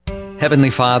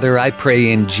Heavenly Father, I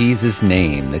pray in Jesus'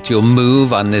 name that you'll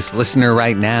move on this listener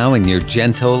right now in your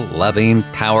gentle, loving,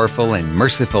 powerful, and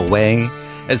merciful way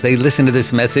as they listen to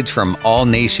this message from All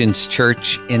Nations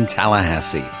Church in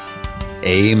Tallahassee.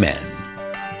 Amen.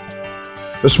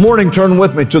 This morning, turn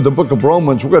with me to the book of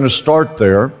Romans. We're going to start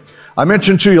there. I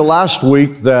mentioned to you last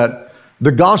week that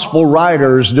the gospel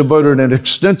writers devoted an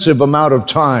extensive amount of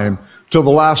time to the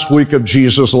last week of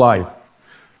Jesus' life.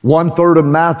 1/3 of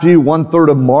Matthew, 1/3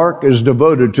 of Mark is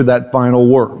devoted to that final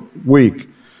week.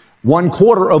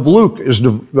 1/4 of Luke is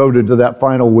devoted to that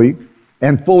final week,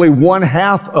 and fully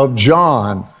 1/2 of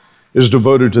John is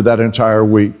devoted to that entire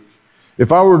week.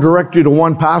 If I were to direct you to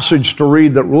one passage to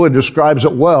read that really describes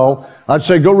it well, I'd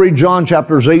say go read John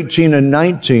chapters 18 and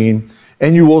 19,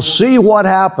 and you will see what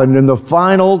happened in the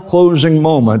final closing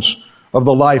moments of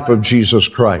the life of Jesus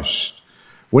Christ.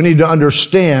 We need to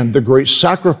understand the great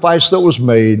sacrifice that was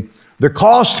made, the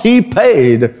cost He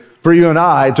paid for you and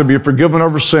I to be forgiven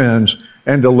of our sins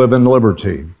and to live in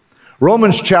liberty.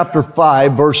 Romans chapter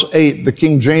 5, verse 8, the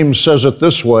King James says it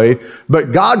this way,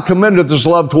 "But God commendeth His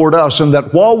love toward us, in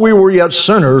that while we were yet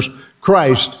sinners,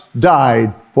 Christ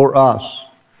died for us."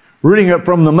 Reading it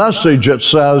from the Message, it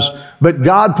says, "But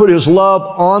God put His love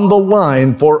on the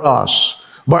line for us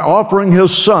by offering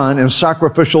His Son in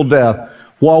sacrificial death,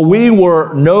 while we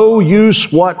were no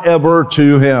use whatever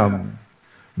to Him."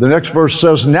 The next verse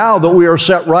says, "Now that we are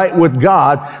set right with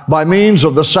God by means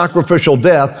of the sacrificial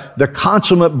death, the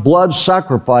consummate blood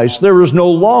sacrifice, there is no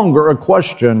longer a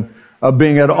question of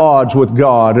being at odds with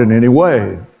God in any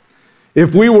way."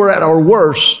 If when we were at our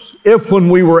worst,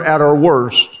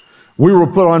 we were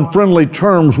put on friendly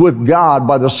terms with God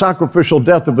by the sacrificial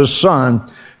death of His Son,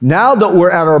 now that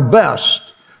we're at our best,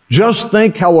 just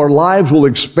think how our lives will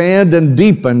expand and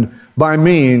deepen by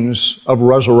means of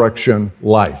resurrection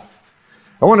life.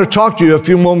 I want to talk to you a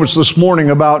few moments this morning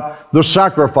about the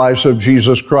sacrifice of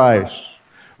Jesus Christ.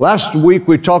 Last week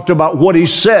we talked about what He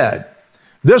said.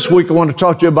 This week I want to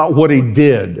talk to you about what He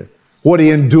did, what He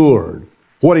endured,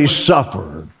 what He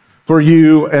suffered for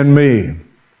you and me.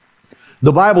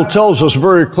 The Bible tells us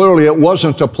very clearly it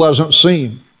wasn't a pleasant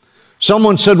scene.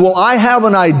 Someone said, "Well, I have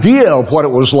an idea of what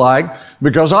it was like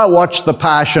because I watched The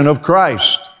Passion of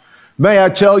Christ." May I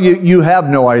tell you, you have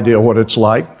no idea what it's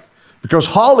like, because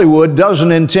Hollywood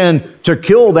doesn't intend to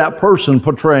kill that person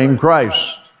portraying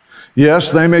Christ.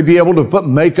 Yes, they may be able to put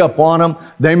makeup on them.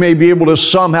 They may be able to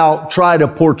somehow try to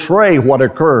portray what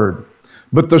occurred.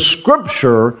 But the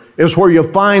Scripture is where you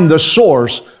find the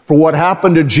source for what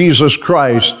happened to Jesus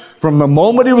Christ from the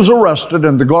moment He was arrested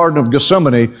in the Garden of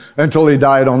Gethsemane until He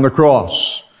died on the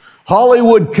cross.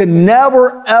 Hollywood can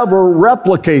never, ever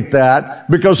replicate that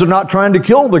because they're not trying to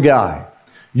kill the guy.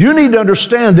 You need to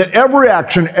understand that every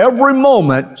action, every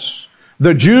moment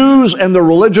the Jews and the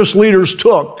religious leaders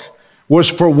took was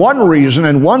for one reason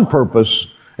and one purpose,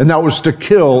 and that was to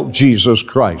kill Jesus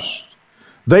Christ.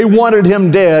 They wanted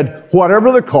Him dead,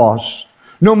 whatever the cost,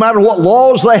 no matter what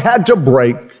laws they had to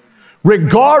break,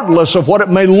 regardless of what it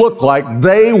may look like,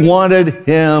 they wanted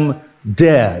Him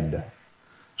dead.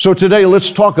 So today,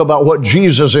 let's talk about what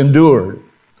Jesus endured.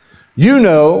 You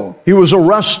know, He was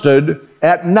arrested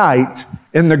at night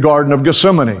in the Garden of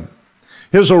Gethsemane.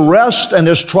 His arrest and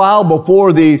His trial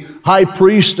before the high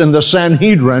priest and the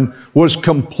Sanhedrin was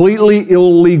completely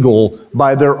illegal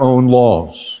by their own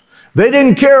laws. They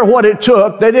didn't care what it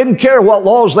took. They didn't care what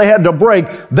laws they had to break.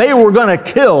 They were going to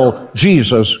kill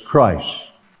Jesus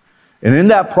Christ. And in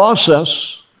that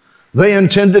process, they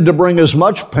intended to bring as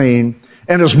much pain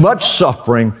and as much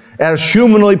suffering as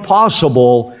humanly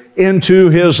possible into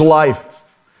His life.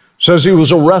 It says He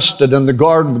was arrested in the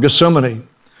Garden of Gethsemane,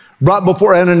 brought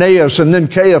before Ananias and then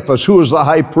Caiaphas, who was the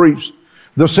high priest.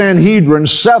 The Sanhedrin,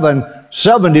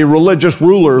 70 religious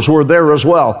rulers were there as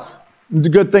well. The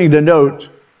good thing to note,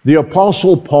 the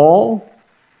Apostle Paul,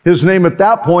 his name at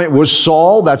that point was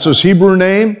Saul, that's his Hebrew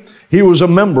name. He was a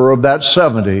member of that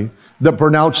 70 that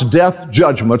pronounced death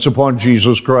judgments upon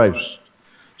Jesus Christ.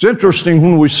 It's interesting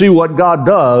when we see what God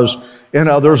does in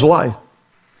others' life.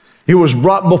 He was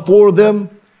brought before them.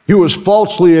 He was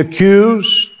falsely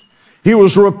accused. He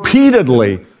was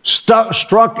repeatedly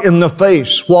struck in the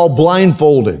face while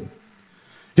blindfolded.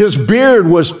 His beard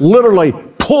was literally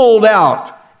pulled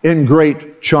out in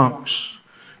great chunks.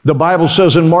 The Bible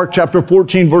says in Mark chapter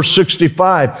 14, verse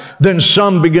 65, then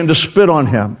some began to spit on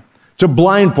Him, to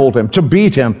blindfold Him, to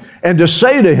beat Him, and to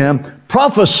say to Him,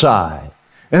 prophesy.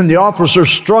 And the officers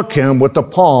struck Him with the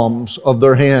palms of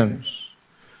their hands.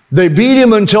 They beat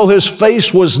Him until His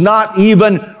face was not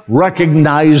even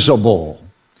recognizable.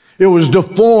 It was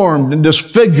deformed and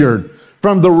disfigured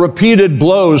from the repeated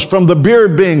blows, from the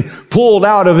beard being pulled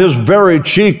out of his very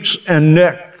cheeks and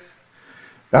neck.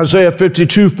 Isaiah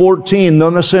 52:14, the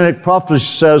Messianic prophecy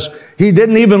says, he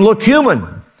didn't even look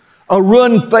human. A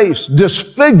ruined face,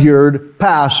 disfigured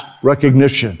past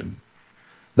recognition.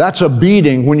 That's a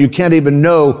beating when you can't even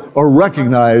know or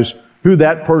recognize who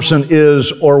that person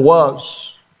is or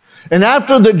was. And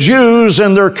after the Jews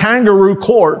in their kangaroo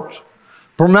court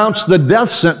pronounced the death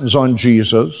sentence on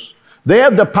Jesus, they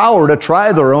had the power to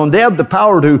try their own. They had the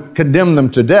power to condemn them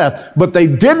to death, but they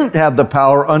didn't have the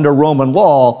power under Roman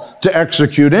law to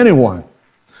execute anyone.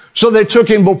 So they took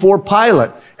him before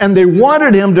Pilate, and they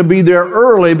wanted him to be there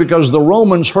early because the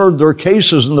Romans heard their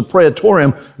cases in the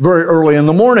praetorium very early in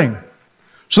the morning.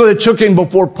 So they took him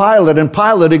before Pilate, and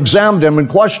Pilate examined him and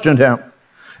questioned him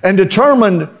and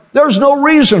determined there's no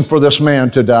reason for this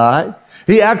man to die.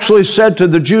 He actually said to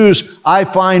the Jews, I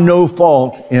find no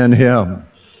fault in him.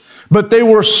 But they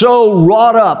were so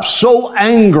wrought up, so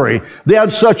angry. They had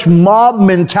such mob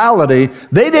mentality.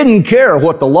 They didn't care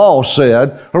what the law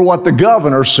said or what the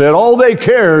governor said. All they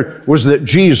cared was that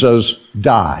Jesus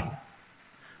die.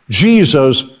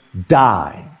 Jesus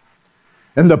die.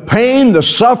 And the pain, the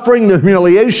suffering, the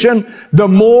humiliation,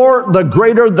 the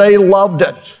greater they loved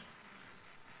it.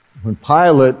 When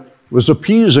Pilate was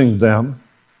appeasing them,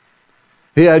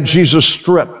 he had Jesus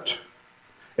stripped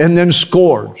and then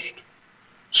scourged.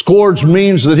 Scourged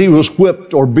means that he was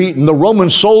whipped or beaten. The Roman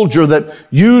soldier that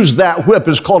used that whip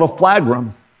is called a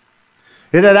flagrum.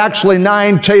 It had actually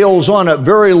 9 tails on it,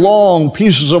 very long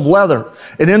pieces of leather.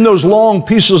 And in those long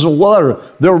pieces of leather,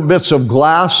 there were bits of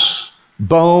glass,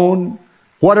 bone,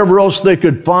 whatever else they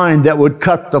could find that would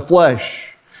cut the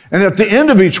flesh. And at the end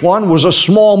of each one was a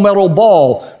small metal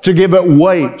ball to give it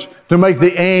weight, to make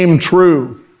the aim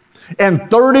true. And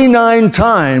 39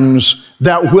 times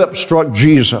that whip struck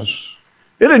Jesus.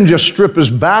 It didn't just strip his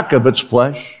back of its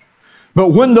flesh, but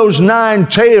when those 9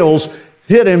 tails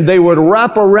hit him, they would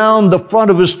wrap around the front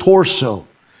of his torso.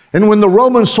 And when the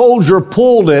Roman soldier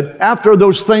pulled it, after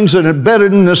those things that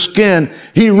embedded in the skin,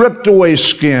 he ripped away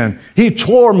skin. He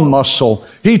tore muscle.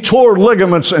 He tore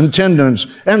ligaments and tendons.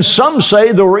 And some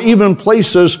say there were even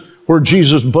places where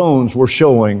Jesus' bones were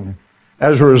showing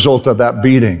as a result of that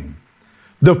beating.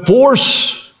 The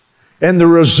force and the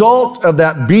result of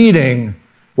that beating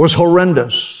was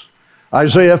horrendous.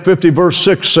 Isaiah 50 verse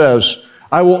 6 says,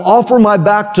 I will offer my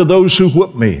back to those who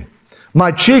whip me,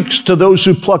 my cheeks to those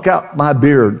who pluck out my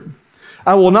beard.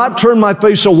 I will not turn my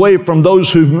face away from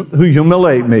those who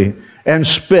humiliate me and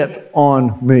spit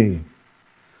on me.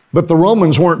 But the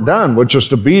Romans weren't done with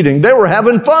just a beating. They were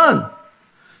having fun.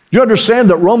 You understand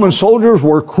that Roman soldiers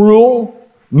were cruel,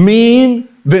 mean,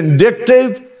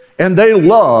 vindictive, and they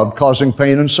loved causing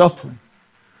pain and suffering.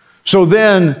 So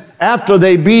then, after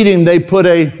they beat him, they put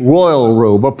a royal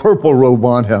robe, a purple robe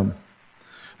on him.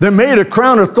 They made a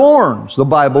crown of thorns, the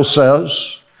Bible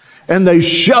says, and they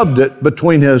shoved it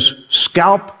between his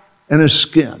scalp and his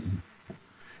skin.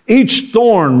 Each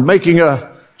thorn making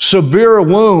a severe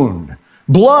wound.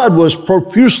 Blood was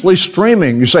profusely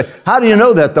streaming. You say, how do you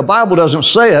know that? The Bible doesn't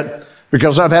say it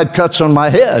because I've had cuts on my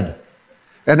head.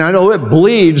 And I know it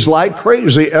bleeds like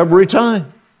crazy every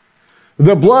time.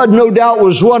 The blood, no doubt,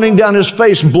 was running down his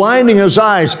face, blinding his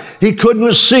eyes. He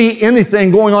couldn't see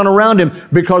anything going on around him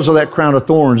because of that crown of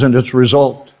thorns and its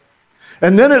result.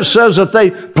 And then it says that they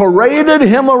paraded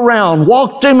him around,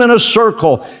 walked him in a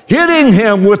circle, hitting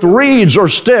him with reeds or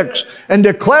sticks and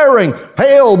declaring,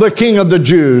 Hail the King of the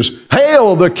Jews!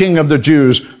 Hail the King of the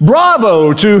Jews!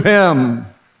 Bravo to him!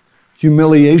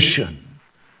 Humiliation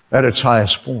at its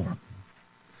highest form.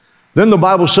 Then the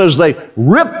Bible says they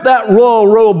ripped that royal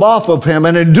robe off of him,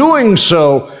 and in doing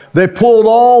so, they pulled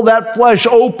all that flesh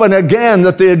open again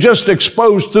that they had just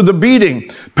exposed through the beating.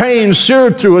 Pain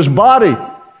seared through his body.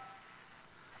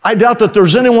 I doubt that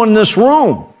there's anyone in this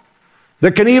room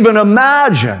that can even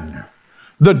imagine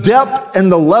the depth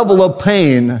and the level of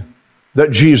pain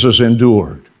that Jesus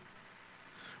endured.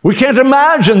 We can't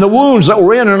imagine the wounds that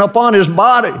were in and upon his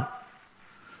body.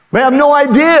 We have no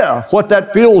idea what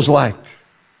that feels like.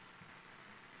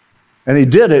 And he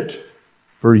did it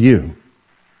for you.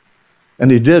 And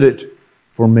he did it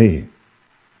for me. It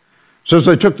says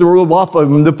they took the robe off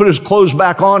of him, they put his clothes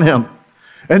back on him.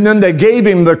 And then they gave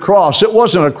him the cross. It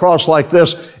wasn't a cross like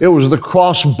this. It was the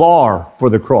crossbar for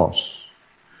the cross.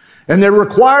 And they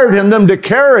required them to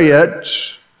carry it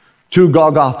to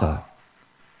Golgotha,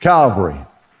 Calvary,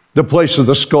 the place of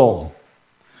the skull.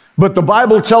 But the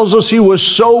Bible tells us he was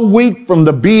so weak from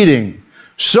the beating,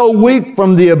 so weak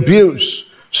from the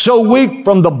abuse, so weak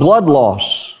from the blood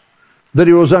loss that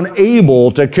he was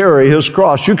unable to carry his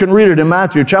cross. You can read it in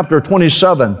Matthew chapter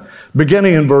 27.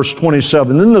 beginning in verse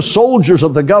 27. Then the soldiers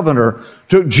of the governor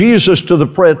took Jesus to the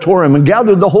praetorium and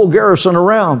gathered the whole garrison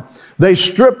around. They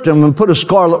stripped him and put a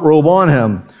scarlet robe on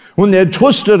him. When they had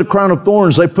twisted a crown of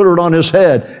thorns, they put it on his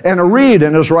head and a reed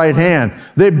in his right hand.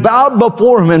 They bowed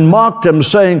before him and mocked him,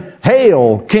 saying,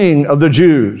 "Hail, King of the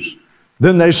Jews."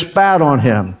 Then they spat on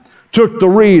him, took the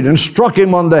reed and struck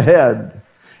him on the head.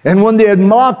 And when they had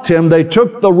mocked him, they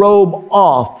took the robe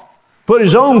off, put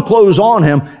his own clothes on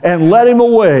him, and led him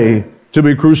away to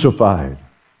be crucified.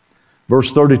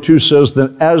 Verse 32 says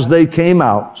that as they came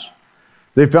out,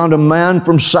 they found a man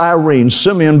from Cyrene,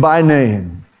 Simeon by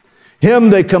name.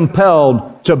 Him they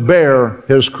compelled to bear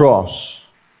his cross.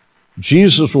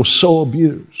 Jesus was so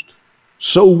abused,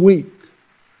 so weak,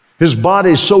 his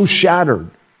body so shattered.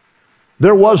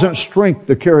 There wasn't strength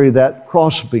to carry that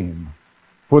crossbeam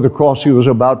for the cross he was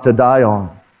about to die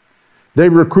on. They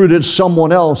recruited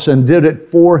someone else and did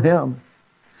it for him.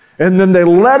 And then they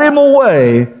led him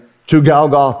away to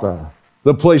Golgotha,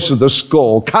 the place of the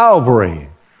skull, Calvary.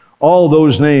 All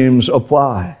those names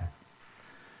apply.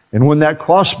 And when that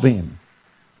crossbeam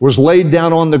was laid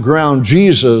down on the ground,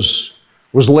 Jesus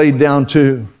was laid down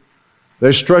too.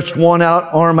 They stretched one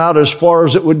arm out as far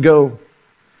as it would go.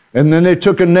 And then they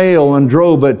took a nail and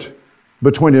drove it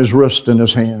between his wrist and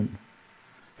his hand.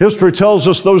 History tells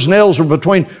us those nails were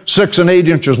between 6 and 8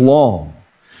 inches long.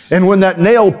 And when that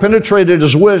nail penetrated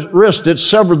his wrist, it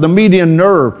severed the median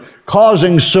nerve,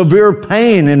 causing severe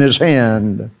pain in his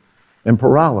hand and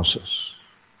paralysis.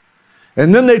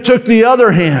 And then they took the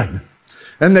other hand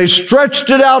and they stretched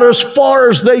it out as far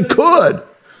as they could,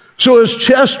 so his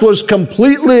chest was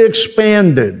completely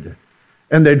expanded,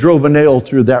 and they drove a nail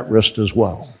through that wrist as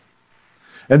well.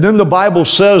 And then the Bible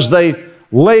says they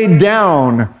laid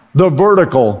down the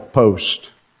vertical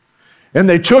post, and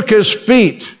they took his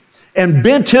feet and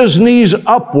bent his knees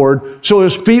upward so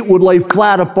his feet would lay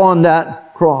flat upon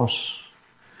that cross.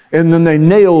 And then they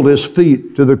nailed his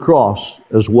feet to the cross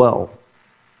as well.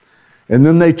 And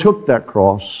then they took that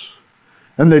cross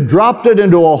and they dropped it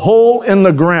into a hole in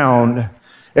the ground.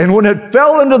 And when it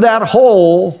fell into that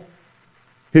hole,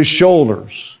 his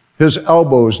shoulders, his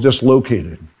elbows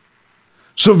dislocated.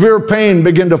 Severe pain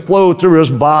began to flow through his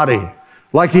body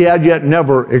like he had yet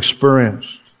never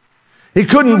experienced. He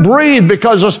couldn't breathe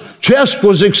because his chest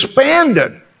was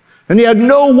expanded and he had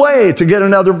no way to get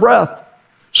another breath.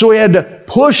 So he had to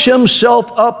push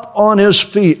himself up on his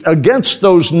feet against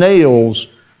those nails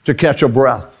to catch a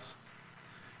breath.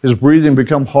 His breathing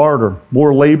became harder,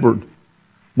 more labored,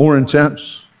 more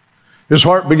intense. His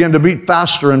heart began to beat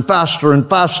faster and faster and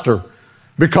faster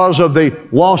because of the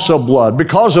loss of blood,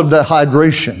 because of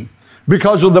dehydration,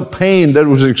 because of the pain that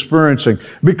he was experiencing,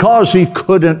 because he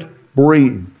couldn't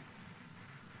breathe.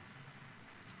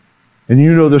 And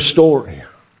you know the story.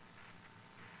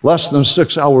 Less than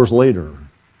 6 hours later,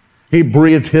 he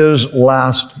breathed his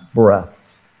last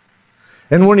breath.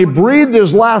 And when he breathed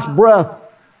his last breath,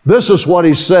 this is what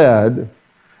he said.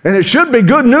 And it should be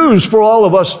good news for all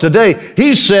of us today.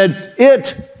 He said,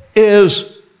 "It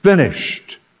is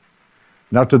finished."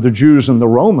 Now to the Jews and the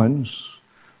Romans,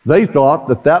 they thought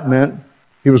that that meant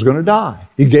he was going to die.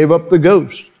 He gave up the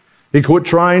ghost. He quit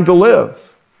trying to live.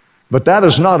 But that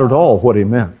is not at all what he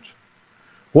meant.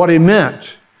 What he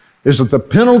meant is that the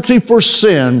penalty for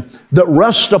sin that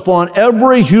rests upon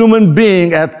every human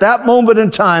being at that moment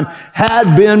in time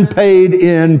had been paid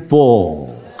in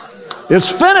full.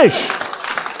 It's finished.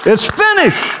 It's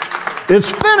finished.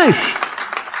 It's finished.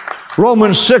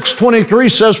 Romans 6:23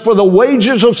 says, "For the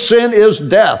wages of sin is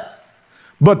death,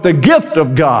 but the gift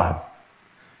of God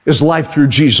is life through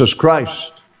Jesus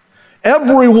Christ."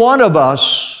 Every one of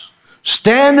us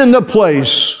stand in the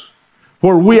place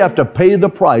where we have to pay the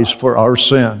price for our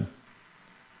sin.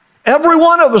 Every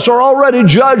one of us are already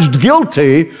judged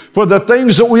guilty for the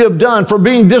things that we have done, for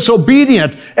being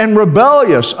disobedient and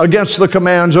rebellious against the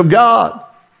commands of God.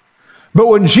 But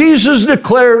when Jesus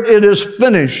declared it is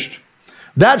finished,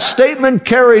 that statement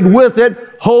carried with it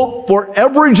hope for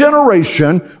every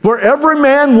generation, for every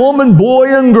man, woman,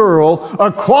 boy, and girl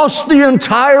across the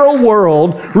entire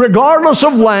world, regardless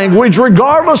of language,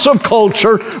 regardless of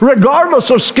culture, regardless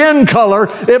of skin color.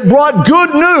 It brought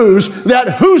good news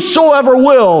that whosoever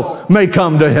will may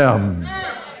come to him.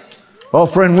 Oh,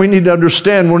 friend, we need to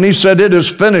understand when he said it is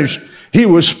finished, he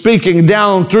was speaking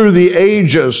down through the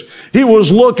ages. He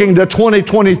was looking to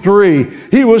 2023.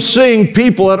 He was seeing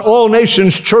people at All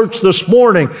Nations Church this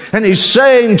morning, and he's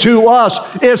saying to us,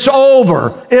 it's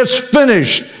over. It's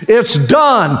finished. It's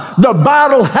done. The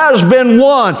battle has been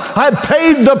won. I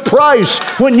paid the price.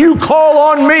 When you call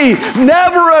on me,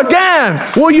 never again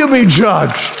will you be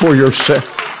judged for your sin.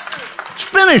 It's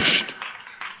finished.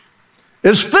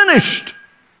 It's finished.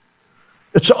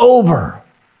 It's over.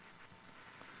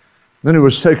 Then he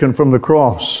was taken from the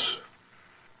cross.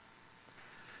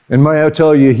 And may I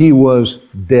tell you, he was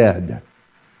dead.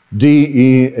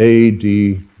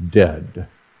 D-E-A-D, dead.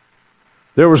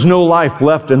 There was no life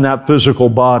left in that physical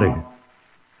body.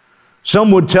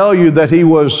 Some would tell you that he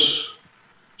was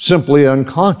simply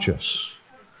unconscious,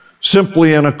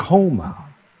 simply in a coma,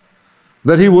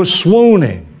 that he was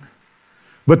swooning.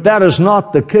 But that is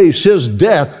not the case. His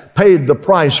death paid the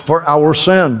price for our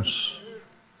sins.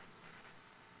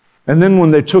 And then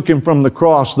when they took him from the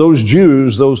cross, those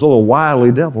Jews, those little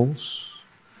wily devils,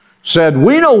 said,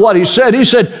 we know what he said. He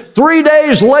said, 3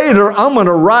 days later, I'm going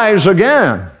to rise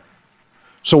again.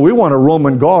 So we want a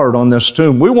Roman guard on this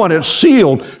tomb. We want it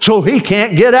sealed so he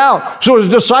can't get out, so his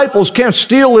disciples can't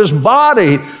steal his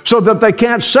body, so that they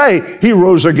can't say he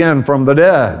rose again from the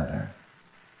dead.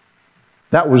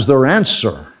 That was their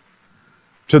answer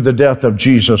to the death of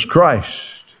Jesus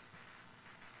Christ.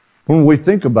 When we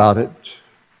think about it,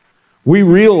 we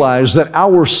realize that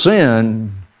our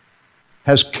sin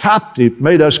has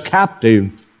made us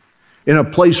captive in a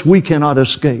place we cannot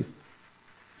escape.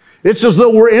 It's as though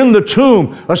we're in the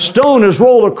tomb. A stone is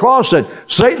rolled across it.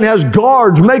 Satan has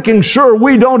guards making sure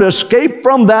we don't escape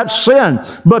from that sin.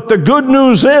 But the good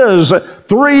news is,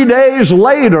 3 days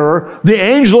later, the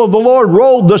angel of the Lord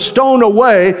rolled the stone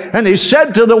away, and he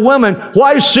said to the women,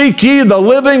 why seek ye the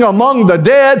living among the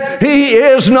dead? He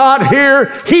is not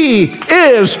here. He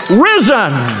is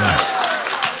risen.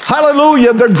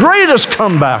 Hallelujah, the greatest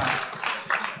comeback.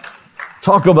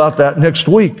 Talk about that next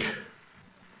week.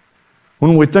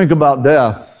 When we think about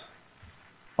death,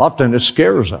 often it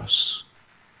scares us.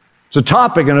 It's a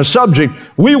topic and a subject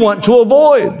we want to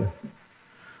avoid.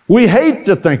 We hate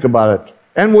to think about it,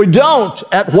 and we don't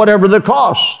at whatever the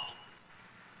cost.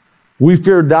 We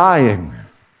fear dying.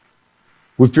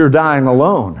 We fear dying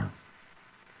alone.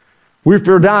 We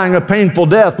fear dying a painful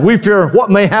death. We fear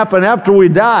what may happen after we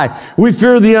die. We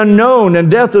fear the unknown, and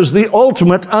death is the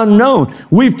ultimate unknown.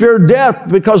 We fear death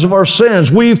because of our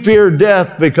sins. We fear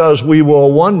death because we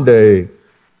will one day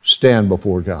stand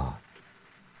before God.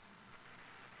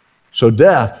 So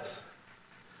death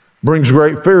brings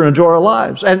great fear into our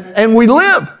lives. And we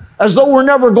live as though we're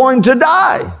never going to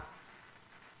die.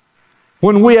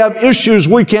 When we have issues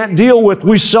we can't deal with,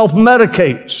 we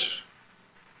self-medicate.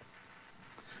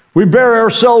 We bury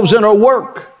ourselves in our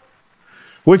work.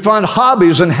 We find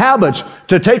hobbies and habits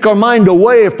to take our mind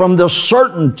away from the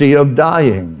certainty of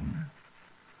dying.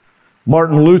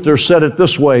 Martin Luther said it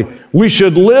this way, we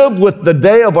should live with the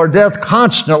day of our death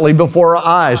constantly before our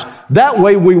eyes. That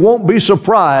way we won't be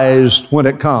surprised when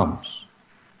it comes.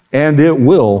 And it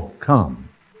will come.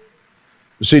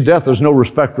 You see, death is no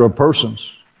respecter of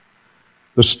persons.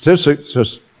 The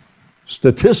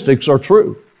statistics are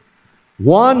true.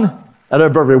 One out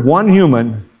of every one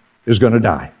human is going to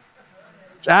die.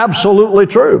 It's absolutely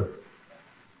true.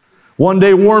 One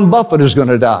day Warren Buffett is going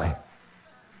to die.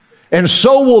 And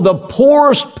so will the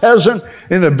poorest peasant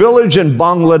in a village in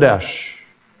Bangladesh.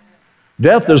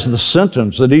 Death is the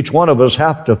sentence that each one of us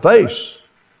have to face.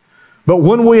 But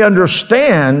when we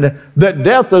understand that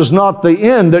death is not the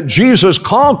end, that Jesus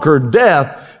conquered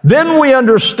death, then we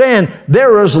understand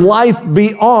there is life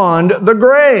beyond the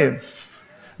grave.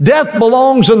 Death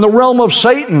belongs in the realm of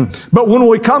Satan. But when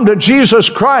we come to Jesus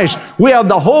Christ, we have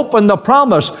the hope and the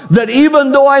promise that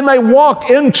even though I may walk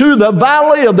into the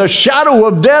valley of the shadow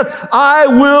of death, I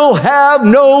will have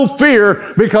no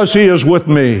fear because He is with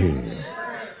me.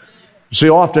 See,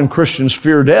 often Christians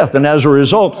fear death, and as a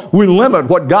result, we limit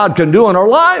what God can do in our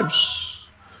lives.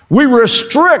 We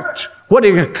restrict what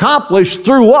He can accomplish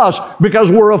through us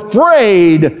because we're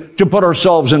afraid to put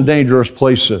ourselves in dangerous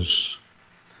places.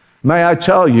 May I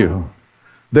tell you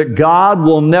that God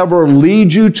will never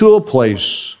lead you to a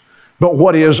place, but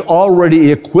what He has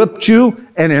already equipped you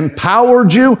and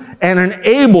empowered you and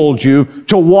enabled you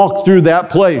to walk through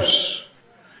that place.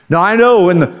 Now, I know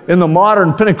in the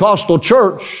modern Pentecostal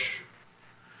church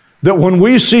that when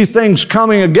we see things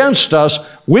coming against us,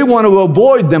 we want to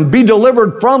avoid them, be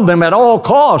delivered from them at all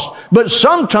costs. But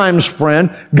sometimes,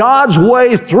 friend, God's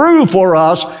way through for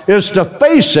us is to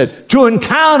face it, to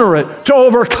encounter it, to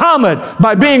overcome it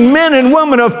by being men and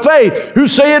women of faith who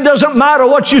say it doesn't matter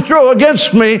what you throw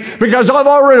against me because I've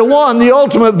already won the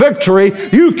ultimate victory.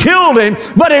 You killed Him,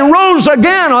 but He rose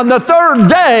again on the third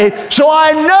day, so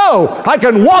I know I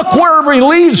can walk wherever He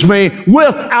leads me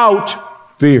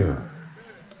without fear.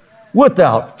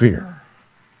 Without fear.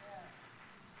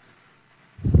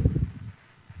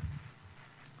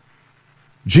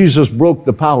 Jesus broke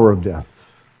the power of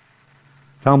death.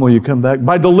 Tom, will you come back?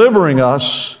 By delivering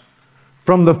us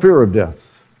from the fear of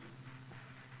death.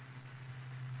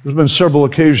 There's been several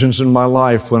occasions in my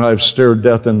life when I've stared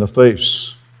death in the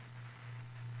face.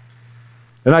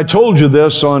 And I told you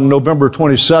this on November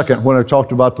 22nd when I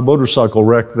talked about the motorcycle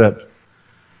wreck, that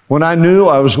when I knew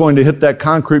I was going to hit that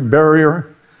concrete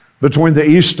barrier between the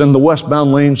east and the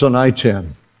westbound lanes on I-10,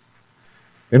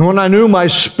 and when I knew my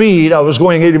speed, I was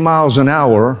going 80 miles an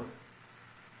hour,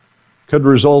 could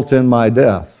result in my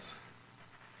death,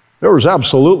 there was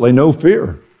absolutely no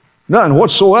fear, none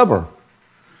whatsoever.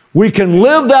 We can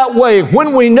live that way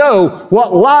when we know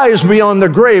what lies beyond the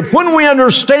grave, when we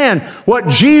understand what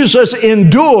Jesus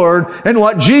endured and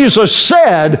what Jesus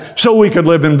said so we could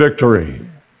live in victory.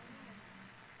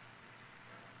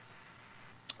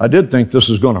 I did think this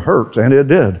was going to hurt, and it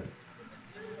did.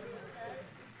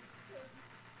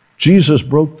 Jesus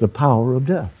broke the power of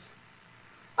death.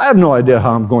 I have no idea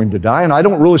how I'm going to die, and I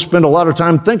don't really spend a lot of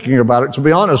time thinking about it, to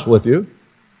be honest with you.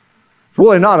 It's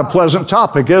really not a pleasant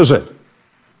topic, is it?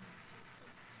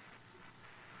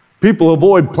 People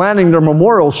avoid planning their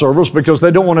memorial service because they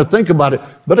don't want to think about it.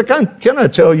 But can I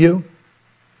tell you,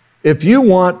 if you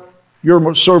want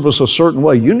your service a certain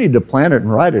way, you need to plan it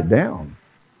and write it down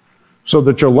so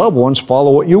that your loved ones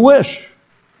follow what you wish.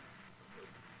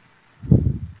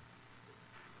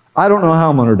 I don't know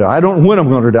how I'm going to die. I don't know when I'm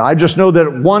going to die. I just know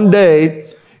that one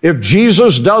day, if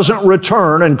Jesus doesn't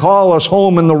return and call us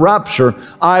home in the rapture,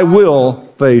 I will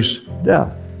face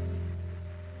death.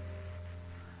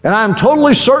 And I'm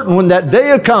totally certain when that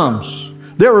day comes,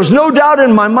 there is no doubt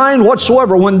in my mind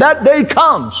whatsoever, when that day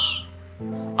comes,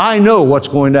 I know what's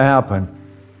going to happen.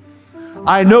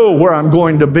 I know where I'm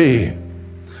going to be.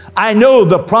 I know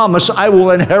the promise I will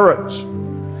inherit.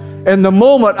 And the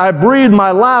moment I breathe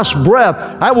my last breath,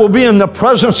 I will be in the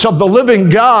presence of the living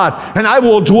God, and I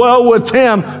will dwell with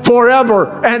Him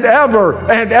forever and ever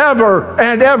and ever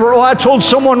and ever. Oh, I told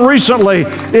someone recently,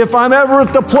 if I'm ever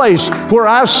at the place where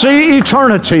I see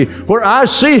eternity, where I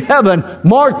see heaven,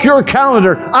 mark your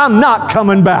calendar, I'm not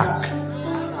coming back.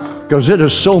 Because it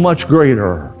is so much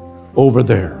greater over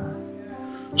there.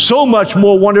 So much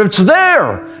more wonderful. It's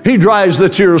there He dries the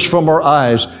tears from our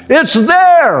eyes. It's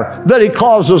there that He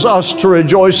causes us to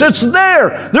rejoice. It's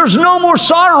there. There's no more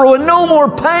sorrow and no more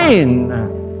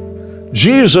pain.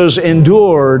 Jesus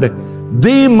endured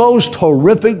the most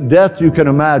horrific death you can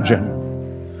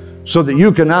imagine so that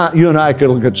you and I could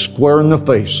look it square in the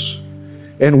face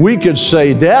and we could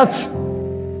say, death,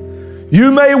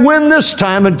 you may win this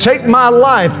time and take my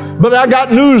life, but I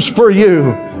got news for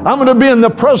you. I'm going to be in the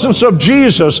presence of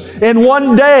Jesus, and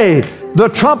one day the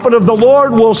trumpet of the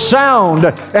Lord will sound,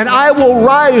 and I will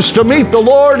rise to meet the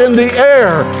Lord in the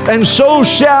air, and so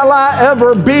shall I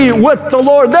ever be with the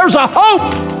Lord. There's a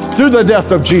hope through the death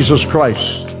of Jesus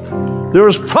Christ. There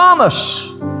is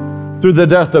promise through the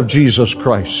death of Jesus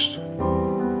Christ.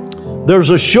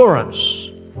 There's assurance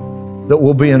that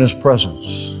we'll be in His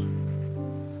presence.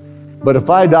 But if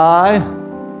I die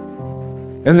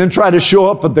and then try to show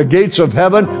up at the gates of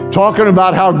heaven talking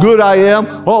about how good I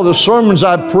am, all the sermons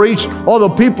I've preached, all the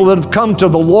people that have come to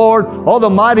the Lord, all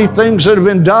the mighty things that have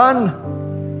been done,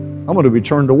 I'm going to be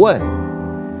turned away.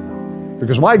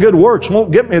 Because my good works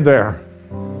won't get me there.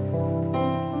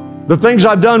 The things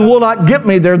I've done will not get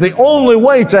me there. The only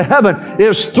way to heaven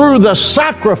is through the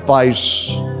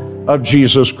sacrifice of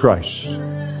Jesus Christ.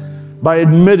 By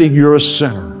admitting you're a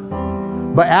sinner.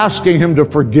 By asking Him to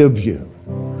forgive you.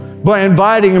 By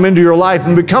inviting Him into your life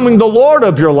and becoming the Lord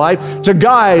of your life to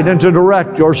guide and to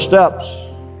direct your steps.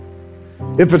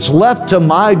 If it's left to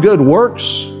my good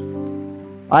works,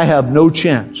 I have no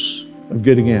chance of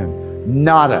getting in.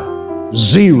 Nada.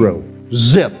 Zero.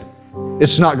 Zip.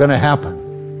 It's not going to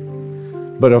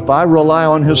happen. But if I rely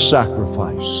on His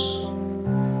sacrifice,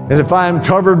 and if I am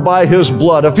covered by His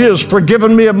blood, if He has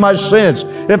forgiven me of my sins,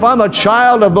 if I'm a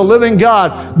child of the living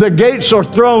God, the gates are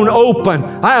thrown open.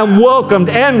 I am welcomed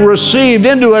and received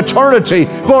into eternity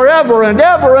forever and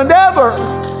ever and ever.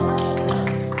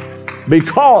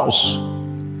 Because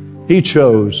He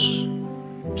chose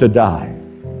to die.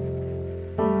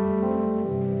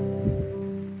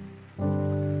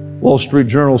 Wall Street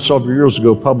Journal several years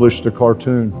ago published a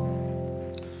cartoon.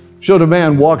 Showed a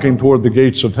man walking toward the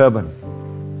gates of heaven.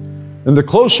 And the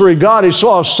closer he got, he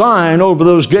saw a sign over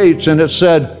those gates, and it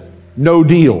said, "No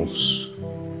deals."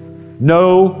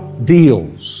 No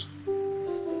deals.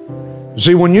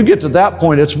 See, when you get to that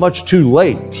point, it's much too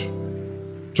late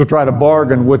to try to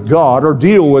bargain with God or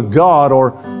deal with God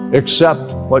or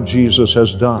accept what Jesus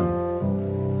has done.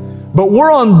 But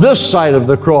we're on this side of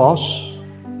the cross.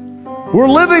 We're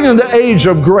living in the age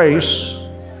of grace.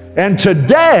 And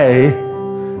today,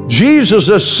 Jesus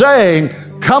is saying,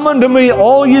 "Come unto me,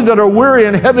 all ye that are weary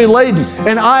and heavy laden,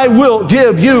 and I will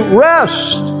give you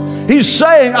rest." He's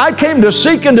saying, I came to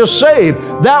seek and to save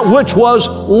that which was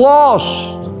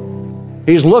lost.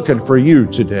 He's looking for you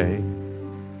today.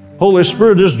 Holy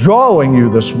Spirit is drawing you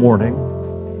this morning,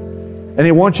 and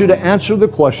He wants you to answer the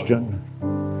question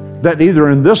that either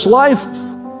in this life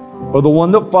or the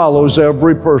one that follows,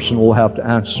 every person will have to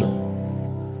answer.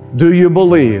 Do you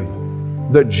believe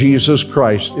that Jesus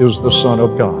Christ is the Son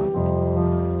of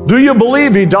God? Do you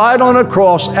believe He died on a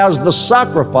cross as the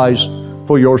sacrifice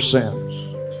for your sins?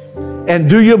 And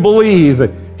do you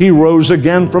believe He rose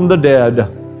again from the dead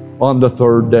on the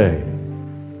third day?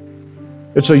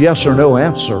 It's a yes or no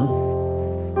answer.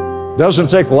 It doesn't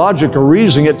take logic or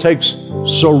reasoning. It takes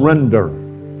surrender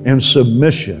and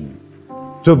submission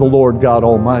to the Lord God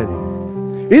Almighty.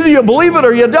 Either you believe it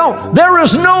or you don't. There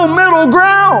is no middle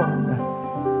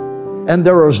ground. And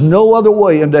there is no other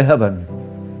way into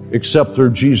heaven except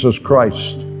through Jesus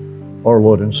Christ, our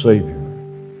Lord and Savior.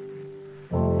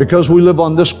 Because we live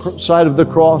on this side of the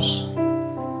cross,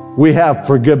 we have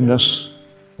forgiveness.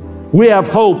 We have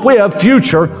hope. We have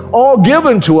future, all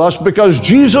given to us because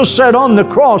Jesus said on the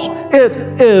cross, it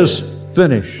is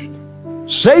finished.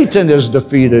 Satan is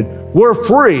defeated. We're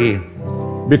free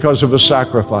because of His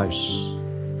sacrifice.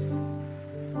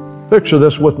 Picture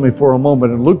this with me for a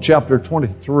moment. In Luke chapter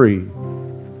 23,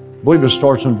 I believe it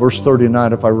starts in verse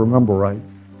 39 if I remember right.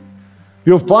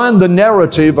 You'll find the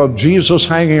narrative of Jesus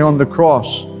hanging on the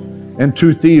cross and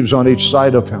two thieves on each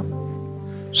side of Him.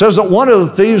 It says that one of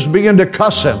the thieves began to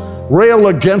cuss Him, rail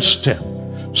against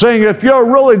Him, saying, if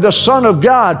you're really the Son of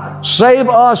God, save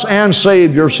us and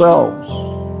save yourselves.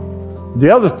 The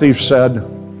other thief said,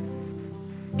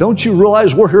 don't you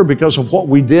realize we're here because of what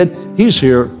we did? He's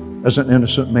here as an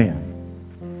innocent man.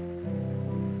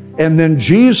 And then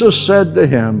Jesus said to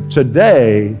him,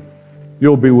 today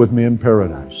you'll be with me in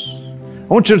paradise.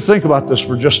 I want you to think about this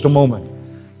for just a moment.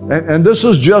 And this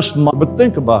is just but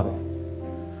think about it.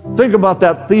 Think about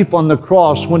that thief on the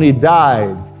cross when he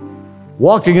died,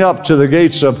 walking up to the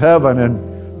gates of heaven,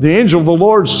 and the angel of the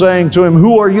Lord saying to him,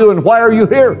 who are you and why are you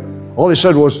here? All he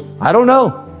said was, I don't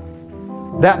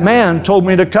know. That man told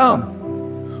me to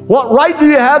come. What right do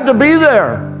you have to be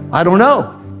there? I don't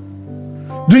know.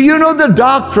 Do you know the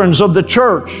doctrines of the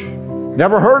church?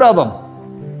 Never heard of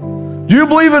them. Do you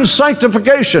believe in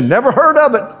sanctification? Never heard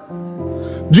of it.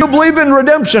 Do you believe in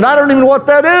redemption? I don't even know what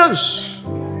that is.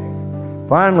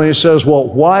 Finally, he says, well,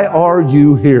 why are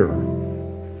you here?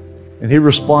 And he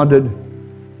responded,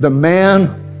 the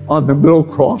man on the middle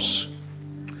cross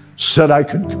said I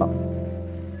could come.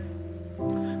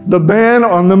 The man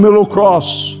on the middle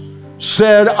cross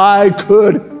said I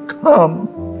could come.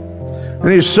 And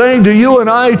he's saying to you and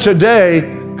I today,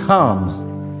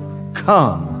 come,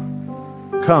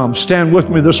 come, come. Stand with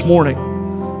me this morning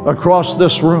across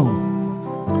this room.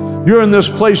 You're in this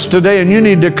place today and you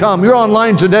need to come. You're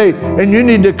online today and you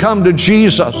need to come to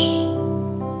Jesus.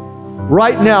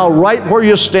 Right now, right where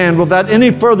you stand, without any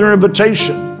further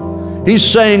invitation. He's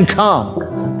saying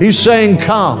come. He's saying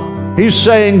come. He's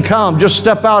saying come. Just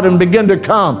step out and begin to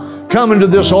come. Come into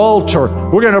this altar.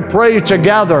 We're going to pray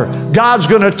together. God's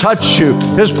going to touch you.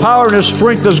 His power and His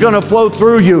strength is going to flow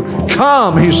through you.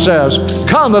 Come, He says.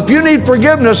 Come. If you need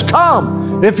forgiveness,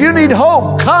 come. If you need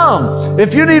hope, come.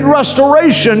 If you need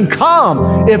restoration,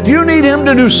 come. If you need Him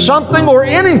to do something or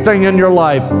anything in your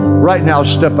life, right now,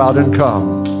 step out and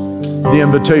come. The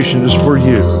invitation is for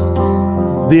you.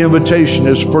 The invitation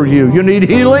is for you. You need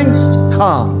healing?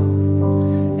 Come.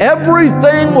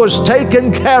 Everything was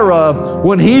taken care of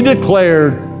when He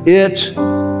declared, it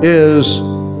is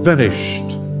finished.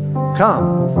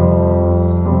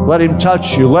 Come. Let Him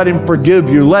touch you. Let Him forgive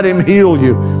you. Let Him heal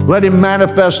you. Let Him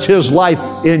manifest His life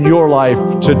in your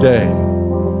life today.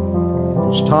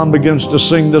 As Tom begins to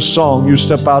sing this song, you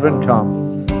step out and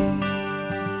come.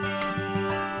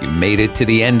 You made it to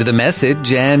the end of the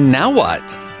message, and now what?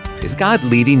 Is God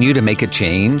leading you to make a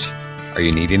change? Are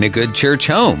you needing a good church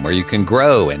home where you can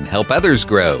grow and help others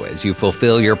grow as you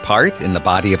fulfill your part in the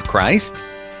body of Christ?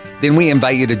 Then we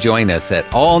invite you to join us at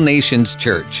All Nations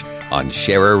Church on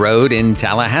Sharer Road in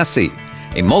Tallahassee,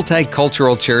 a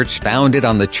multicultural church founded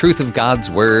on the truth of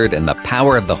God's Word and the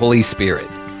power of the Holy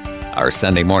Spirit. Our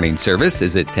Sunday morning service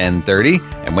is at 10:30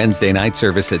 and Wednesday night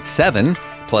service at 7,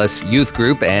 plus youth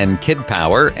group and kid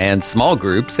power and small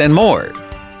groups and more.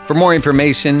 For more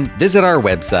information, visit our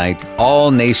website,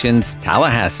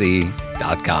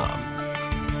 allnationstallahassee.com.